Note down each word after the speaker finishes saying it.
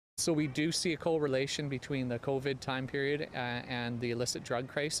So we do see a correlation between the COVID time period and the illicit drug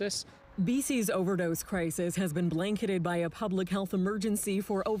crisis. BC's overdose crisis has been blanketed by a public health emergency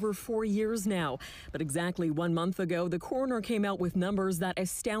for over 4 years now. But exactly 1 month ago, the coroner came out with numbers that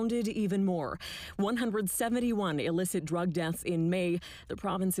astounded even more. 171 illicit drug deaths in May, the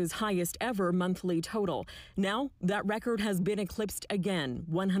province's highest ever monthly total. Now, that record has been eclipsed again,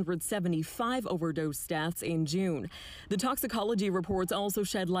 175 overdose deaths in June. The toxicology reports also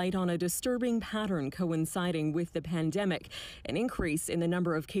shed light on a disturbing pattern coinciding with the pandemic, an increase in the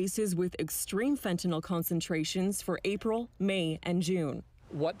number of cases with extreme fentanyl concentrations for April, May, and June.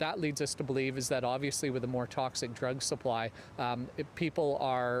 What that leads us to believe is that obviously with a more toxic drug supply, people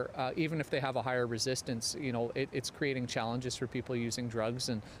are, even if they have a higher resistance, it's creating challenges for people using drugs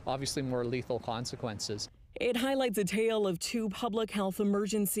and obviously more lethal consequences. It highlights a tale of 2 public health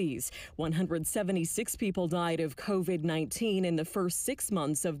emergencies. 176 people died of COVID-19 in the first 6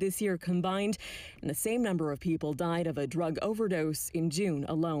 months of this year combined, and the same number of people died of a drug overdose in June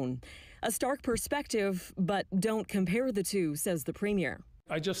alone. A stark perspective, but don't compare the two, says the Premier.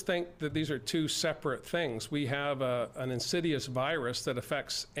 I just think that these are 2 separate things. We have an insidious virus that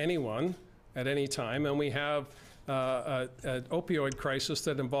affects anyone at any time, and we have an opioid crisis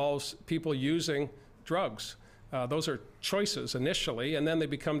that involves people using drugs. Those are choices initially, and then they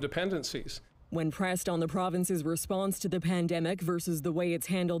become dependencies. When pressed on the province's response to the pandemic versus the way it's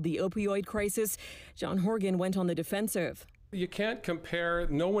handled the opioid crisis, John Horgan went on the defensive. You can't compare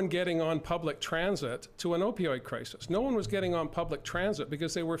no one getting on public transit to an opioid crisis. No one was getting on public transit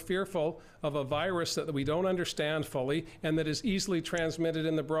because they were fearful of a virus that we don't understand fully and that is easily transmitted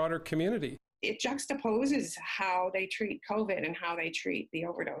in the broader community. It juxtaposes how they treat COVID and how they treat the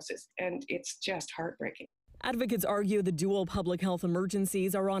overdoses, and it's just heartbreaking. Advocates argue the dual public health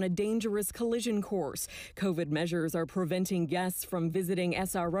emergencies are on a dangerous collision course. COVID measures are preventing guests from visiting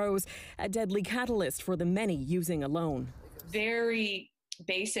SROs, a deadly catalyst for the many using alone. Very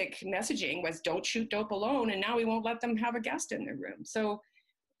basic messaging was don't shoot dope alone, and now we won't let them have a guest in their room. So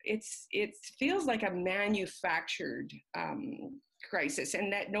it feels like a manufactured crisis,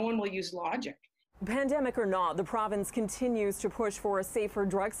 and that no one will use logic. Pandemic or not, the province continues to push for a safer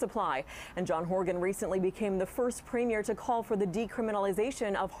drug supply. And John Horgan recently became the first premier to call for the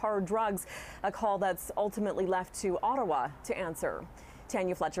decriminalization of hard drugs, a call that's ultimately left to Ottawa to answer.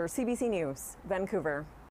 Tanya Fletcher, CBC News, Vancouver.